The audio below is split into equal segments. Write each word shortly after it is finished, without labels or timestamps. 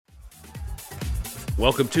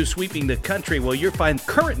Welcome to Sweeping the Country, where you'll find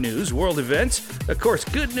current news, world events, of course,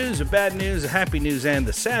 good news, bad news, happy news, and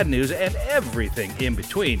the sad news, and everything in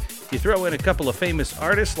between. You throw in a couple of famous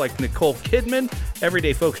artists like Nicole Kidman,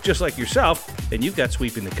 everyday folks just like yourself, and you've got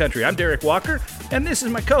Sweeping the Country. I'm Derik Walker, and this is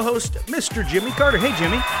my co-host, Mr. Jimmy Carter. Hey,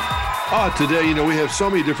 Jimmy. Today, we have so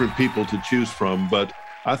many different people to choose from, but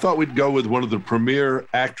I thought we'd go with one of the premier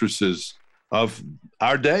actresses of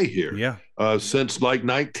our day here. Yeah. Since like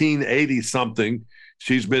 1980-something,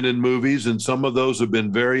 she's been in movies, and some of those have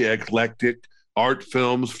been very eclectic art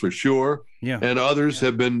films for sure. Yeah. And others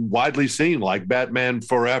have been widely seen, like Batman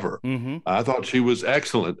Forever. Mm-hmm. I thought she was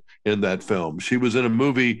excellent in that film. She was in a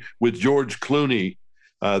movie with George Clooney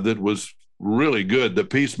that was really good, The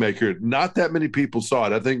Peacemaker. Not that many people saw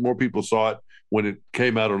it. I think more people saw it when it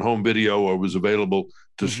came out on home video or was available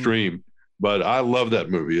to stream. But I love that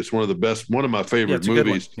movie. It's one of the best, one of my favorite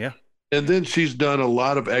movies. Yeah. And then she's done a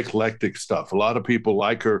lot of eclectic stuff. A lot of people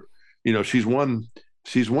like her. She's won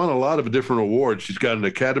a lot of different awards. She's got an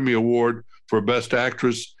Academy Award for Best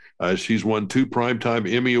Actress. She's won 2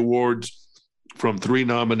 Primetime Emmy Awards from 3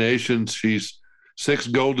 nominations. She's 6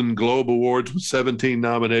 Golden Globe Awards with 17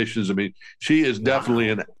 nominations. I mean, she is definitely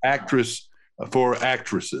an actress for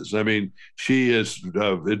actresses. I mean, she is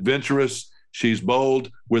adventurous. She's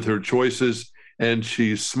bold with her choices, and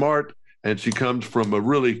she's smart, and she comes from a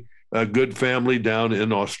really good family down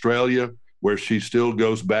in Australia where she still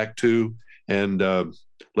goes back to. And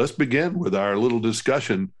let's begin with our little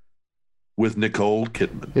discussion with Nicole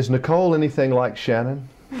Kidman. Is Nicole anything like Shannon?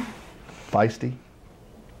 Feisty?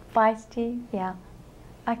 Feisty, yeah.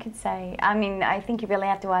 I could say. I mean, I think you really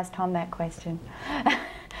have to ask Tom that question.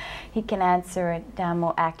 He can answer it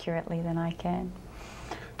more accurately than I can.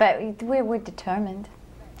 But we're determined.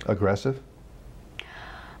 Aggressive?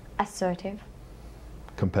 Assertive.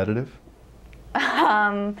 Competitive?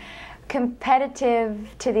 Competitive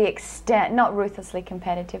to the extent, not ruthlessly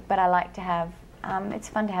competitive, but I like to have, it's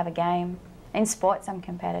fun to have a game. In sports, I'm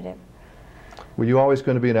competitive. Were you always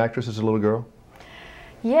going to be an actress as a little girl?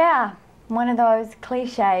 Yeah, one of those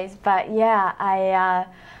cliches, but yeah,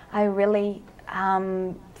 I really,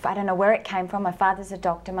 I don't know where it came from. My father's a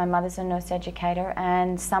doctor, my mother's a nurse educator,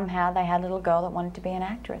 and somehow they had a little girl that wanted to be an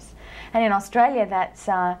actress. And in Australia, that's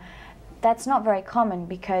not very common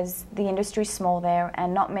because the industry's small there,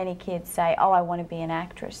 and not many kids say, oh, I want to be an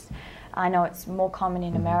actress. I know it's more common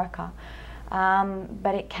in America,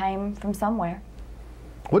 but it came from somewhere.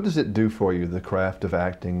 What does it do for you, the craft of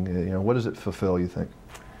acting? What does it fulfill, you think?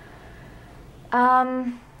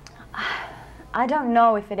 I don't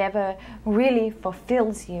know if it ever really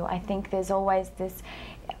fulfills you. I think there's always this,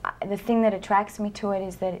 the thing that attracts me to it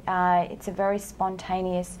is that it's a very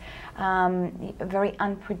spontaneous, very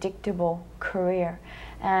unpredictable career.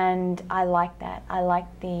 And I like that. I like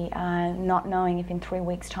the not knowing if in 3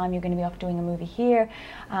 weeks' time you're going to be off doing a movie here,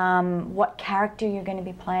 what character you're going to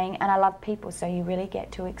be playing. And I love people, so you really get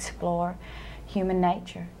to explore human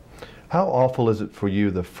nature. How awful is it for you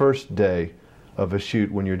the first day of a shoot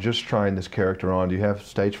when you're just trying this character on? Do you have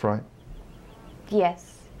stage fright?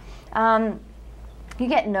 Yes. You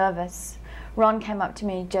get nervous. Ron came up to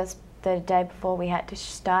me just the day before we had to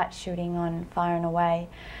start shooting on Fire and Away,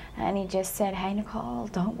 and he just said, hey Nicole,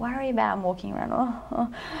 don't worry about, I'm walking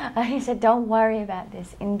around, he said, don't worry about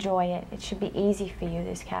this, enjoy it. It should be easy for you,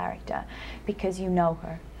 this character, because you know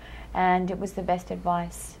her. And it was the best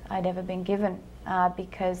advice I'd ever been given,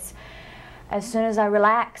 because as soon as I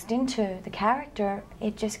relaxed into the character,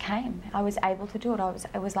 it just came. I was able to do it.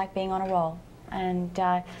 It was like being on a roll. And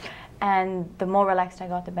the more relaxed I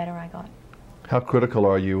got, the better I got. How critical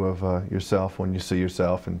are you of yourself when you see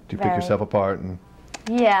yourself, and do you pick yourself apart?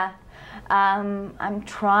 Yeah, I'm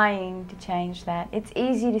trying to change that. It's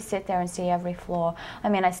easy to sit there and see every flaw. I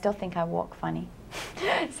mean, I still think I walk funny.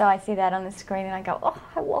 So I see that on the screen and I go, oh,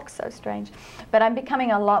 I walk so strange. But I'm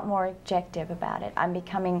becoming a lot more objective about it. I'm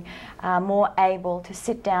becoming more able to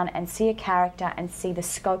sit down and see a character and see the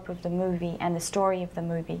scope of the movie and the story of the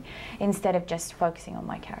movie instead of just focusing on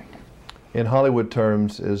my character. In Hollywood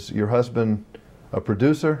terms, is your husband a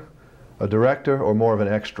producer, a director, or more of an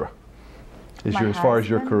extra? As far as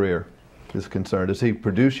your career is concerned, does he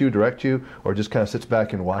produce you, direct you, or just kind of sits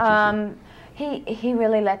back and watches you? He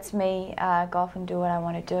really lets me go off and do what I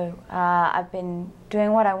want to do. I've been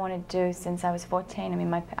doing what I want to do since I was 14. I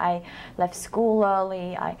mean, I left school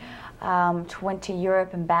early. I went to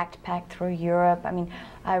Europe and backpacked through Europe. I mean,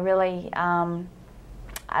 I really,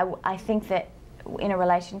 I think that in a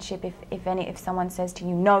relationship, if someone says to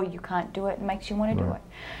you, no, you can't do it, it makes you want to do it.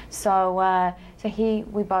 So,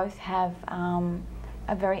 we both have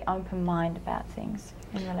a very open mind about things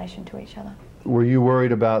in relation to each other. Were you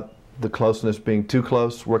worried about the closeness being too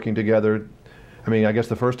close, working together? I mean, I guess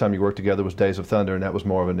the first time you worked together was Days of Thunder, and that was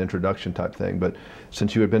more of an introduction type thing. But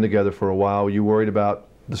since you had been together for a while, were you worried about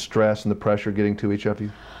the stress and the pressure getting to each of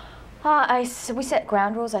you? We set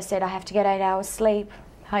ground rules. I said I have to get 8 hours sleep.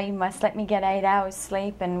 You must let me get 8 hours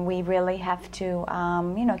sleep, and we really have to,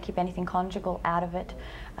 you know, keep anything conjugal out of it.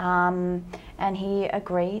 And he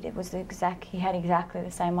agreed. It was he had exactly the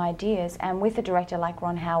same ideas. And with a director like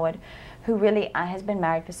Ron Howard, who really has been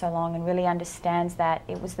married for so long and really understands that,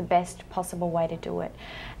 it was the best possible way to do it.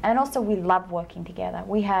 And also, we love working together.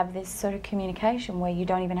 We have this sort of communication where you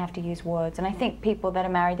don't even have to use words. And I think people that are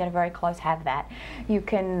married that are very close have that. You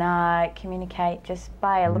can communicate just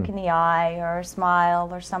by a look in the eye or a smile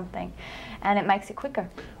or something, and it makes it quicker.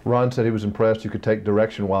 Ron said he was impressed you could take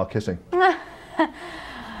direction while kissing.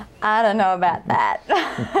 I don't know about that.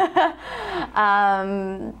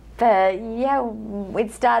 But yeah,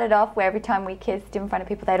 it started off where every time we kissed in front of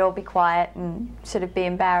people, they'd all be quiet and sort of be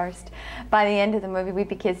embarrassed. By the end of the movie, we'd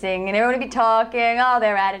be kissing and everyone would be talking, oh,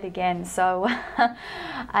 they're at it again. So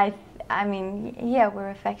I mean, yeah,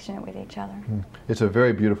 we're affectionate with each other. It's a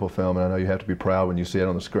very beautiful film, and I know you have to be proud when you see it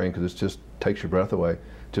on the screen, because it just takes your breath away.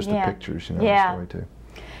 Just the pictures, you know, the story too.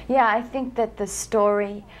 Yeah, I think that the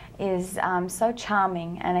story is so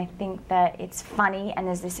charming, and I think that it's funny, and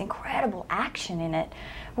there's this incredible action in it,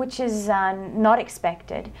 which is not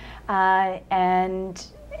expected, and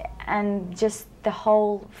just the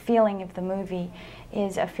whole feeling of the movie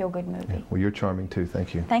is a feel-good movie. Yeah. Well, you're charming too.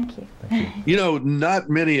 Thank you. Thank you. Thank you. You know, not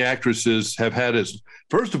many actresses have had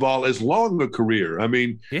first of all, as long a career. I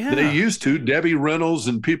mean, they used to. Debbie Reynolds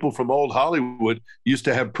and people from old Hollywood used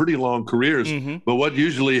to have pretty long careers. But what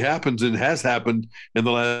usually happens, and has happened in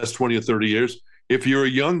the last 20 or 30 years, if you're a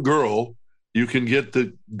young girl, you can get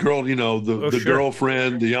the girl, you know, the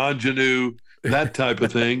girlfriend, the ingenue, that type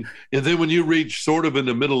of thing. And then when you reach sort of in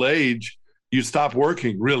the middle age, you stop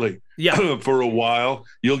working, really, for a while.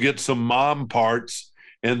 You'll get some mom parts,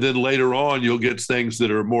 and then later on, you'll get things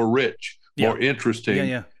that are more rich, more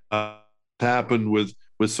interesting. Happened with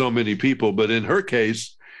so many people. But in her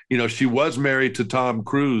case, you know, she was married to Tom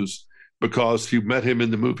Cruise because she met him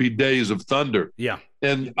in the movie Days of Thunder. Yeah.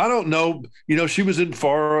 And I don't know, you know, she was in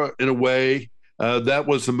Far and Away. That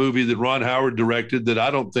was a movie that Ron Howard directed that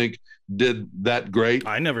I don't think did that great.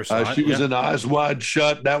 I never saw it. She was in Eyes Wide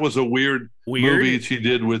Shut. That was a weird movie she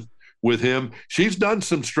did with him. She's done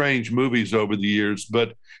some strange movies over the years,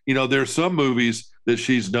 but, you know, there's some movies that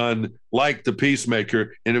she's done, like The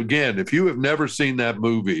Peacemaker. And again, if you have never seen that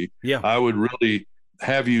movie, I would really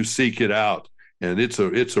have you seek it out. And it's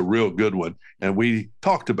a real good one. And we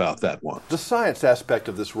talked about that one. The science aspect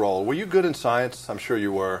of this role, were you good in science? I'm sure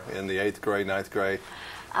you were in the 8th grade, 9th grade.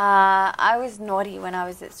 I was naughty when I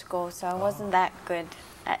was at school, so I wasn't that good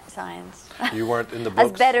at science. You weren't in the books? I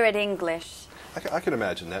was better at English. I can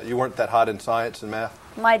imagine that. You weren't that hot in science and math?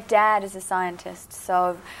 My dad is a scientist,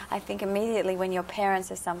 so I think immediately when your parents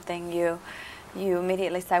are something, you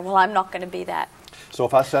immediately say, well, I'm not going to be that. So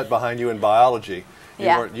if I sat behind you in biology,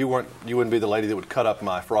 you wouldn't be the lady that would cut up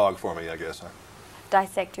my frog for me, I guess, huh?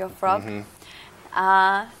 Dissect your frog?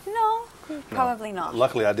 No, probably not.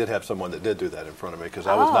 Luckily, I did have someone that did do that in front of me, because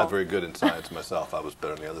I was not very good in science myself. I was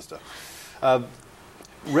better in the other stuff.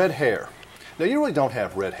 Red hair. Now, you really don't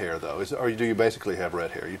have red hair, though, or do you basically have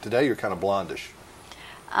red hair? Today, you're kind of blondish.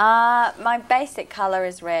 My basic color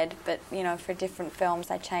is red, but, you know, for different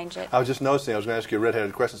films, I change it. I was just noticing, I was going to ask you a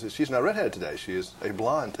redheaded question. She's not redheaded today. She is a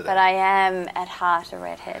blonde today. But I am, at heart, a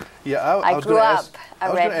redhead. Yeah, I grew up a redhead. I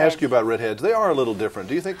was going to ask you about redheads. They are a little different.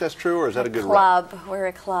 Do you think that's true, or is that a good club? We're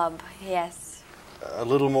a club, yes. A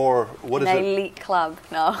little more, what is it? An elite club.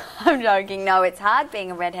 No, I'm joking. No, it's hard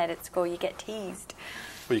being a redhead at school. You get teased.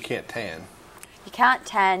 Well, you can't tan. You can't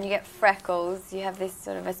tan, you get freckles, you have this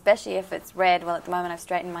sort of, especially if it's red. Well, at the moment I've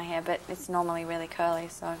straightened my hair, but it's normally really curly,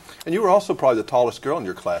 so. And you were also probably the tallest girl in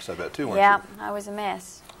your class, I bet, too, weren't you? Yeah, I was a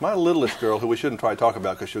mess. My littlest girl, who we shouldn't probably talk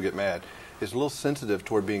about because she'll get mad, is a little sensitive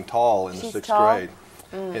toward being tall in the 6th grade.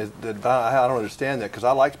 I don't understand that, because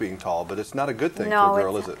I liked being tall, but it's not a good thing for a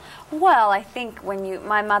girl, is it? Well, I think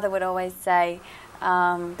my mother would always say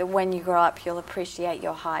that when you grow up, you'll appreciate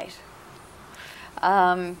your height.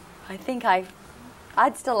 I think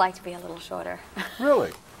I'd still like to be a little shorter.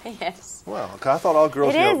 Really? Yes. Well, I thought all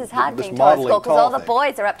girls, it's hard being tall at school because all the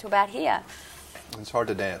boys are up to about here. It's hard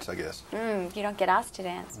to dance, I guess. You don't get asked to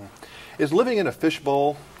dance. Is living in a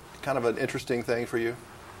fishbowl kind of an interesting thing for you?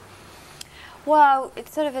 Well, it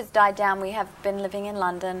sort of has died down. We have been living in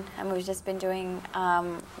London, and we've just been doing,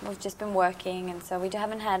 we've just been working, and so we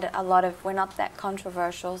haven't had a lot of, we're not that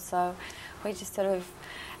controversial, so we just sort of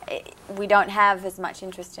we don't have as much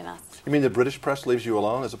interest in us. You mean the British press leaves you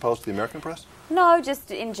alone as opposed to the American press? No,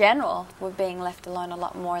 just in general, we're being left alone a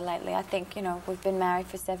lot more lately. I think, you know, we've been married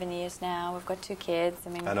for 7 years now. We've got 2 kids. I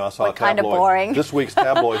mean, I know, I saw we're a tabloid. kind of boring. This week's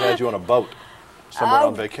tabloid had you on a boat somewhere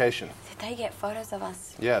on vacation. Did they get photos of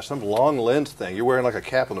us? Yeah, some long lens thing. You're wearing like a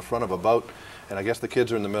cap on the front of a boat, and I guess the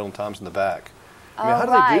kids are in the middle and Tom's in the back. I mean, how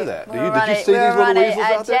do they do that? Did you see these little weasels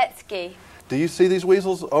out there? Jet ski. Do you see these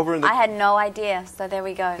weasels over in the... I had no idea, so there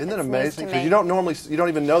we go. Isn't that amazing? Because you don't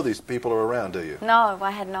even know these people are around, do you? No,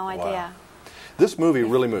 I had no idea. Wow. This movie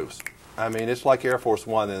really moves. I mean, it's like Air Force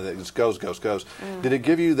One, and it just goes. Did it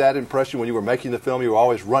give you that impression when you were making the film? You were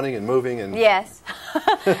always running and moving, and yes.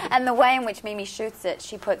 And the way in which Mimi shoots it,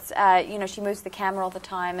 she puts, she moves the camera all the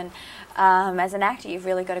time, and as an actor, you've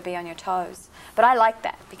really got to be on your toes. But I like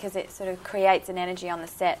that because it sort of creates an energy on the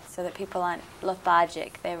set, so that people aren't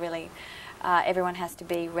lethargic. They're really. Everyone has to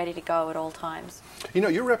be ready to go at all times. You know,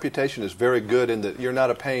 your reputation is very good in that you're not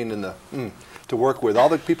a pain in the to work with. All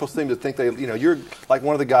the people seem to think you're like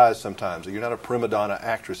one of the guys sometimes. You're not a prima donna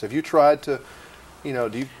actress. Have you tried to, do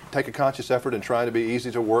you take a conscious effort in trying to be easy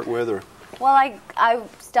to work with, or? Well, I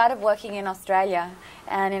started working in Australia,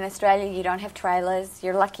 and in Australia you don't have trailers.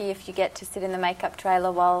 You're lucky if you get to sit in the makeup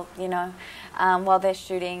trailer while they're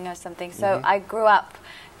shooting or something. So I grew up.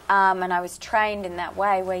 And I was trained in that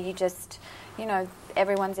way where you just,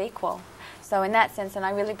 everyone's equal. So in that sense, and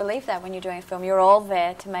I really believe that when you're doing a film, you're all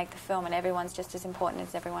there to make the film and everyone's just as important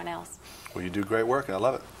as everyone else. Well, you do great work and I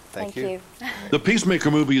love it. Thank you. The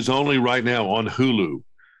Peacemaker movie is only right now on Hulu.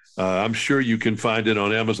 I'm sure you can find it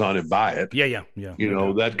on Amazon and buy it. Yeah.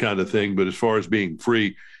 That kind of thing. But as far as being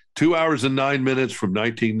free, 2 hours and 9 minutes from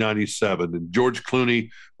 1997. And George Clooney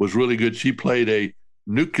was really good. She played a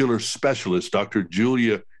nuclear specialist, Dr.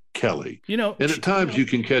 Julia Kelly. And at times you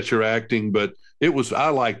can catch her acting, but I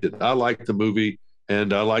liked it. I liked the movie,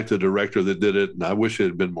 and I liked the director that did it, and I wish it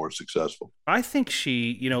had been more successful. I think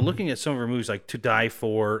she, looking at some of her movies like To Die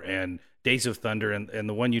For and Days of Thunder and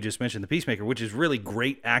the one you just mentioned, The Peacemaker, which is really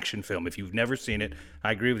great action film. If you've never seen it,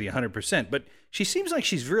 I agree with you 100%. But she seems like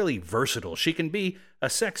she's really versatile. She can be a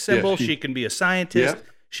sex symbol. She can be a scientist. Yeah.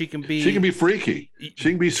 She can be freaky.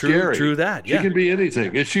 She can be scary. True that. Yeah. She can be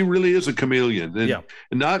anything. And she really is a chameleon. And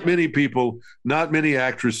not many people, not many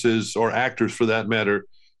actresses or actors for that matter,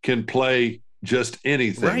 can play just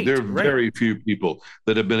anything. Right, there are very few people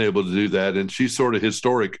that have been able to do that. And she's sort of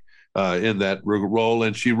historic in that role.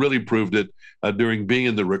 And she really proved it during being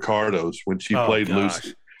in the Ricardos when she played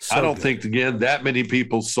Lucy. So I don't think, again, that many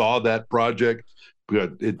people saw that project. I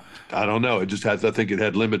don't know. I think it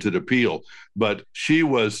had limited appeal, but she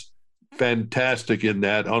was fantastic in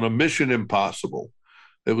that on a Mission Impossible.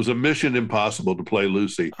 It was a Mission Impossible to play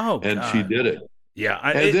Lucy, and she did it. Yeah,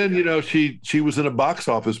 then she was in a box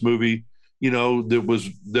office movie,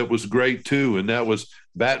 that was great too, and that was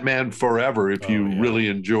Batman Forever. If you really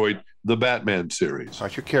enjoyed the Batman series, all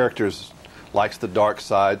right, your character likes the dark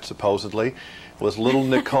side supposedly. Was little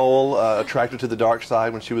Nicole attracted to the dark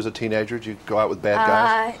side when she was a teenager? Did you go out with bad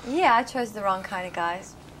guys? Yeah, I chose the wrong kind of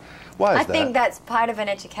guys. Why is that? I think that's part of an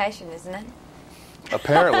education, isn't it?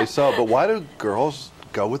 Apparently so, but why do girls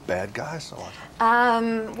go with bad guys so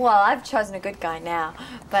often? Well, I've chosen a good guy now,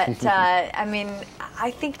 but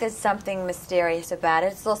I think there's something mysterious about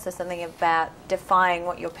it. It's also something about defying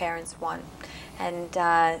what your parents want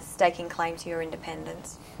and staking claim to your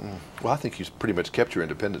independence. Well, I think you pretty much kept your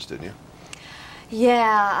independence, didn't you? Yeah,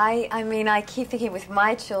 I keep thinking with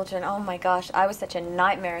my children, oh my gosh, I was such a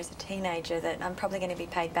nightmare as a teenager that I'm probably going to be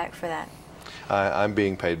paid back for that. I'm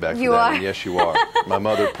being paid back for you that, are? And yes, you are. My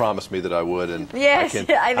mother promised me that I would, and yes,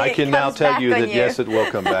 I can now tell you that yes, it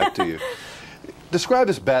will come back to you. Describe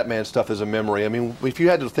this Batman stuff as a memory. I mean, if you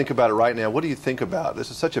had to think about it right now, what do you think about?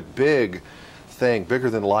 This is such a big thing, bigger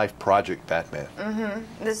than life project, Batman.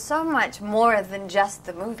 There's so much more than just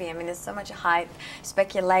the movie. I mean, there's so much hype,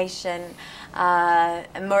 speculation,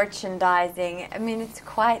 merchandising. I mean, it's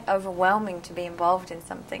quite overwhelming to be involved in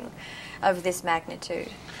something of this magnitude.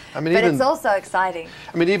 But it's also exciting.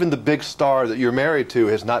 I mean, even the big star that you're married to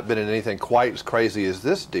has not been in anything quite as crazy as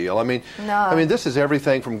this deal. I mean, this is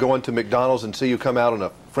everything from going to McDonald's and see you come out in a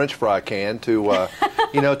French fry can to,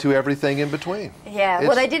 to everything in between. Yeah.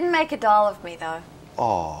 Well, they didn't make a doll of me though.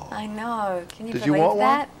 Oh. I know. Can you believe you want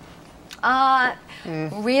that?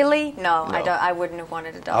 Really? No, I don't. I wouldn't have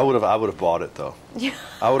wanted a doll. I would have bought it though.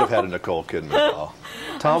 I would have had a Nicole Kidman doll.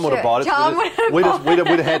 Tom would have bought it. Tom would have we'd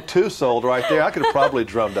have had 2 sold right there. I could have probably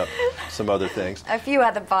drummed up some other things. A few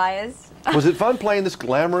other buyers. Was it fun playing this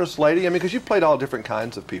glamorous lady? I mean, because you've played all different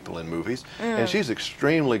kinds of people in movies, and she's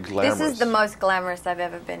extremely glamorous. This is the most glamorous I've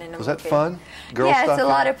ever been in a movie. Was that fun? Girl yeah, stuff it's a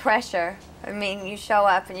lot of pressure. I mean, you show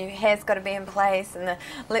up and your hair's got to be in place and the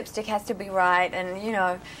lipstick has to be right, and you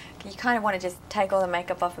know, you kind of want to just take all the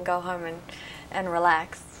makeup off and go home and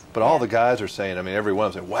relax. But all the guys are saying, I mean, every one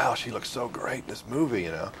of them saying, wow, she looks so great in this movie,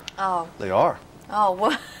 you know. Oh. They are. Oh,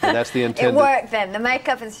 well. And that's the intended. It worked then. The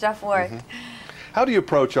makeup and stuff worked. How do you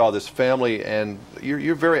approach all this family? And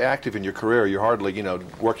you're very active in your career. You're hardly, you know,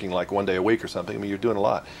 working like one day a week or something. I mean, you're doing a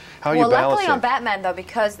lot. How are you balancing? Well, luckily on Batman, though,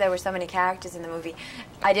 because there were so many characters in the movie,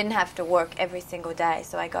 I didn't have to work every single day,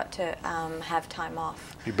 so I got to have time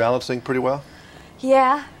off. You balancing pretty well?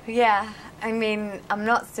 Yeah. I mean, I'm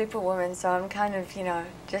not Superwoman, so I'm kind of, you know,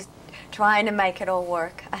 just trying to make it all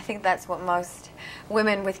work. I think that's what most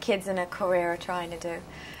women with kids in a career are trying to do.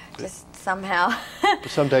 Just somehow But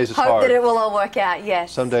some days it's hope hard. that it will all work out,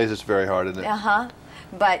 yes. Some days it's very hard, isn't it?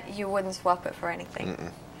 But you wouldn't swap it for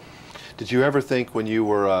anything. Did you ever think when you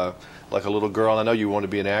were like a little girl, I know you want to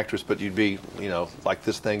be an actress, but you'd be, you know, like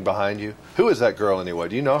this thing behind you? Who is that girl anyway?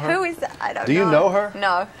 Do you know her? Who is that? I don't know. Do you know her?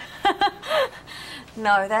 No.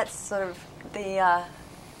 No, that's sort of the,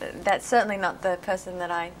 that's certainly not the person that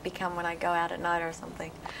I become when I go out at night or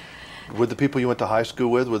something. Would the people you went to high school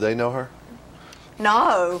with, would they know her?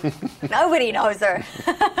 No. Nobody knows her.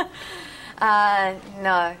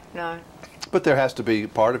 No. But there has to be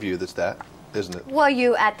part of you that's that, isn't it? Well,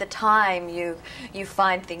 you, at the time, you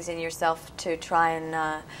find things in yourself to try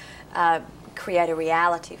and create a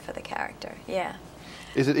reality for the character, yeah.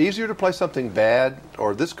 Is it easier to play something bad,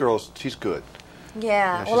 or this girl's, she's good?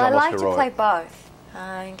 Yeah, she's well, I almost like heroic. to play both,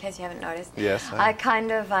 in case you haven't noticed. Yes. I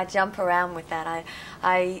kind of jump around with that.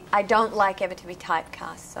 I don't like ever to be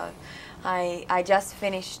typecast, so I just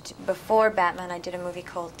finished, before Batman, I did a movie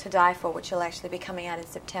called To Die For, which will actually be coming out in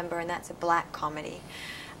September, and that's a black comedy.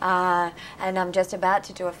 And I'm just about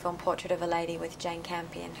to do a film, Portrait of a Lady, with Jane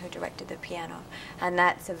Campion, who directed The Piano, and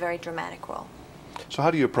that's a very dramatic role. So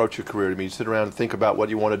how do you approach your career? I mean, you sit around and think about what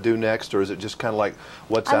you want to do next, or is it just kind of like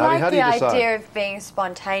what's out? I like how do you the decide? idea of being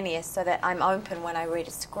spontaneous, so that I'm open when I read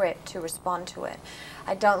a script to respond to it.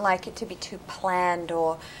 I don't like it to be too planned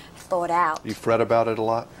or thought out. You fret about it a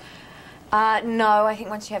lot? No, I think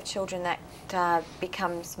once you have children, that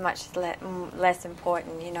becomes much less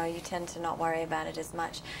important. You know, you tend to not worry about it as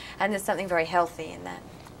much, and there's something very healthy in that.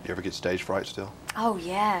 You ever get stage fright still? Oh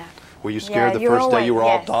yeah. Were you scared the you're first day you were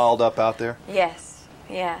all yes. dolled up out there? Yes,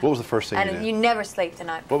 yeah. What was the first thing you did? And you never sleep the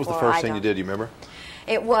night before. What was the first thing you did? Do you remember?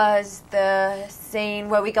 It was the scene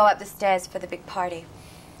where we go up the stairs for the big party.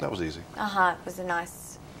 That was easy. It was a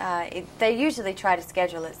nice. They usually try to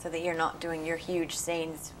schedule it so that you're not doing your huge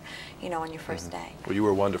scenes, you know, on your first day. Well, you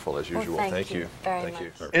were wonderful as usual. Well, thank you you very Thank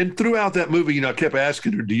much. you. And throughout that movie, you know, I kept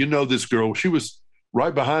asking her, do you know this girl? She was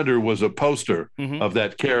right behind her was a poster of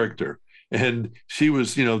that character. And she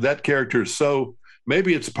was, you know, that character is so,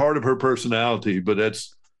 maybe it's part of her personality, but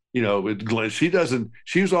that's, you know,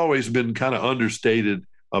 she's always been kind of understated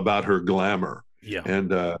about her glamour. Yeah.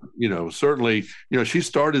 And, you know, certainly, you know, she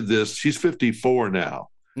started this, she's 54 now.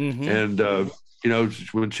 And, you know,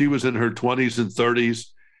 when she was in her 20s and 30s,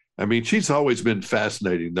 I mean, she's always been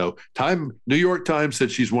fascinating, though. New York Times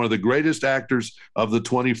said she's one of the greatest actors of the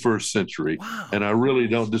 21st century. Wow. And I really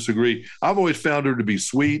don't disagree. I've always found her to be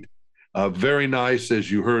sweet, very nice,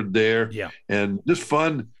 as you heard there. Yeah. And just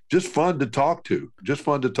fun to talk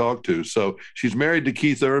to. So she's married to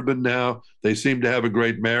Keith Urban now. They seem to have a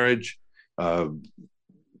great marriage. I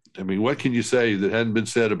mean, what can you say that hadn't been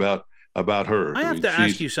said about her? I have to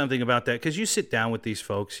ask you something about that, because you sit down with these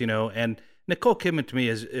folks, you know, and Nicole Kidman to me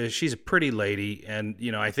is she's a pretty lady, and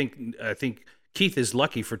you know, I think Keith is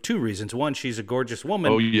lucky for two reasons. One, she's a gorgeous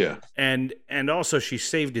woman. Oh yeah, and also she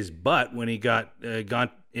saved his butt when he got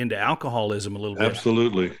into alcoholism a little bit.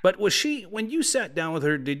 Absolutely. But was she, when you sat down with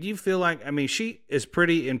her, did you feel like, I mean, she is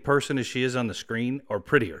pretty in person as she is on the screen, or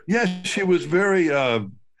prettier? Yeah, she was very.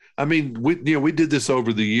 I mean, we did this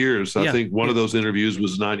over the years. I think one of those interviews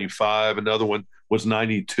was 95, another one was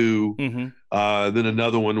 92, then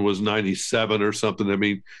another one was 97 or something. I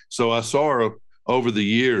mean, so I saw her over the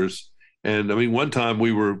years, and I mean, one time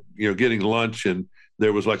we were, you know, getting lunch, and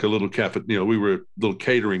there was like a little cafe, you know, we were a little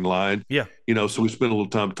catering line, you know, so we spent a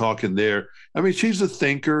little time talking there. I mean, she's a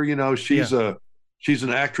thinker, you know, she's an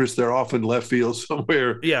actress. They're off in left field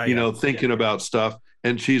somewhere, you know, thinking about stuff.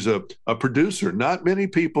 And she's a producer. Not many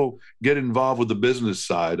people get involved with the business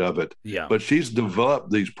side of it. Yeah. But she's developed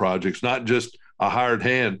these projects, not just a hired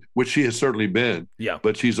hand, which she has certainly been. Yeah.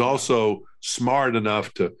 But she's also smart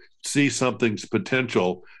enough to see something's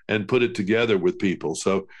potential and put it together with people.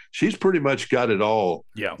 So she's pretty much got it all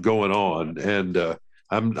going on. And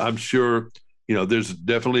I'm sure, there's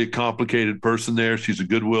definitely a complicated person there. She's a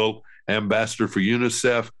goodwill ambassador for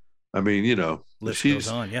UNICEF. I mean, she's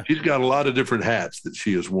got a lot of different hats that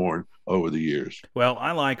she has worn over the years. Well,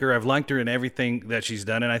 I like her. I've liked her in everything that she's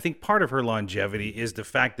done. And I think part of her longevity is the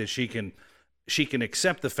fact that she can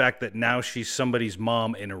accept the fact that now she's somebody's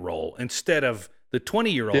mom in a role instead of the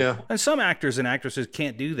 20-year-old. Yeah. And some actors and actresses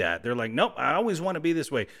can't do that. They're like, nope, I always want to be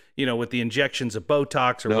this way, with the injections of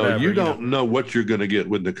Botox or whatever. You don't know what you're going to get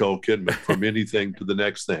with Nicole Kidman from anything to the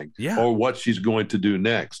next thing or what she's going to do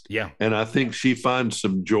next. Yeah. And I think she finds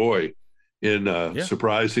some joy in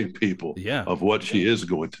surprising people of what she is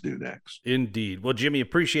going to do next. Indeed. Well, Jimmy,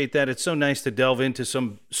 appreciate that. It's so nice to delve into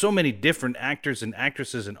so many different actors and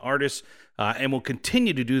actresses and artists, and we'll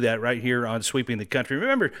continue to do that right here on Sweeping the Country.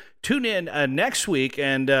 Remember, tune in next week,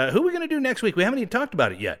 and who are we going to do next week? We haven't even talked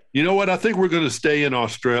about it yet. You know what? I think we're going to stay in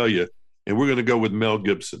Australia, and we're going to go with Mel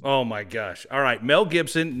Gibson. Oh, my gosh. All right, Mel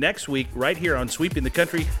Gibson next week right here on Sweeping the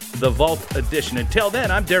Country, the Vault Edition. Until then,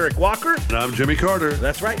 I'm Derik Walker. And I'm Jimmy Carter.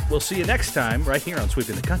 That's right. We'll see you next time right here on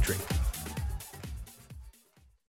Sweeping the Country.